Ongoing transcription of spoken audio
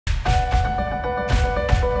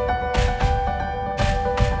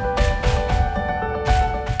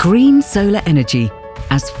Green solar energy,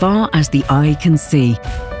 as far as the eye can see.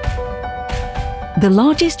 The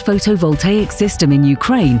largest photovoltaic system in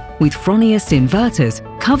Ukraine, with Fronius inverters,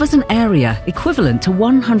 covers an area equivalent to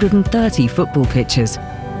 130 football pitches.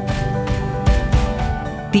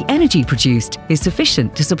 The energy produced is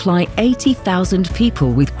sufficient to supply 80,000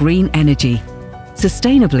 people with green energy,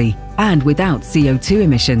 sustainably and without CO2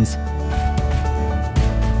 emissions.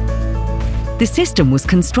 The system was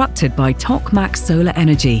constructed by Tokmak Solar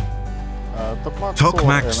Energy.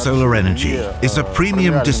 Tokmak Solar Energy is a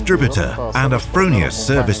premium distributor and a Fronius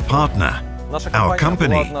service partner. Our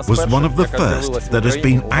company was one of the first that has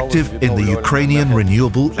been active in the Ukrainian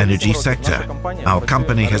renewable energy sector. Our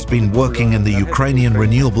company has been working in the Ukrainian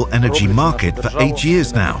renewable energy market for 8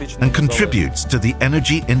 years now and contributes to the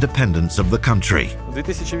energy independence of the country.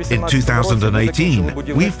 In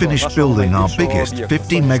 2018, we finished building our biggest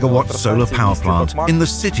 50-megawatt solar power plant in the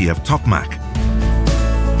city of Tokmak.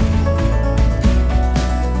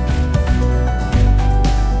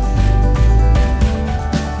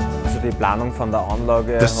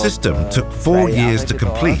 The system took 4 years to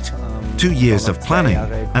complete, 2 years of planning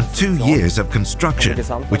and 2 years of construction,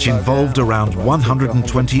 which involved around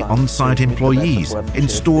 120 on-site employees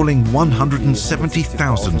installing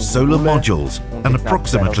 170,000 solar modules and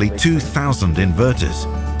approximately 2,000 inverters.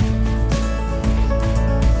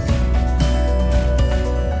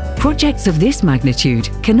 Projects of this magnitude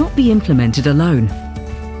cannot be implemented alone.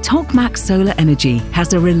 Tokmak Solar Energy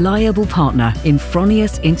has a reliable partner in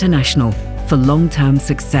Fronius International for long-term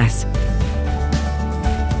success.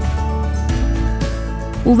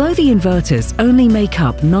 Although the inverters only make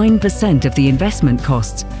up 9% of the investment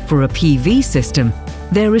costs for a PV system,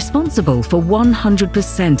 they're responsible for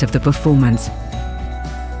 100% of the performance.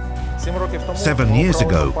 7 years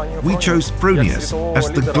ago, we chose Fronius as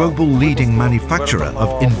the global leading manufacturer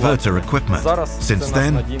of inverter equipment. Since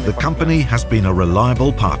then, the company has been a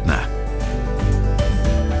reliable partner.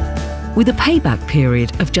 With a payback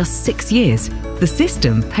period of just 6 years, the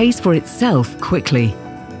system pays for itself quickly.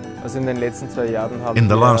 In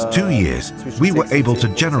the last 2 years, we were able to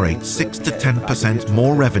generate 6 to 10%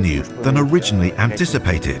 more revenue than originally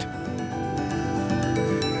anticipated.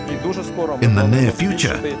 In the near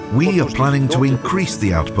future, we are planning to increase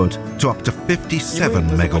the output to up to 57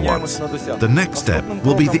 megawatts. The next step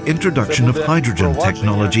will be the introduction of hydrogen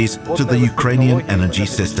technologies to the Ukrainian energy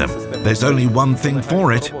system. There's only one thing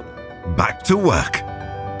for it: back to work.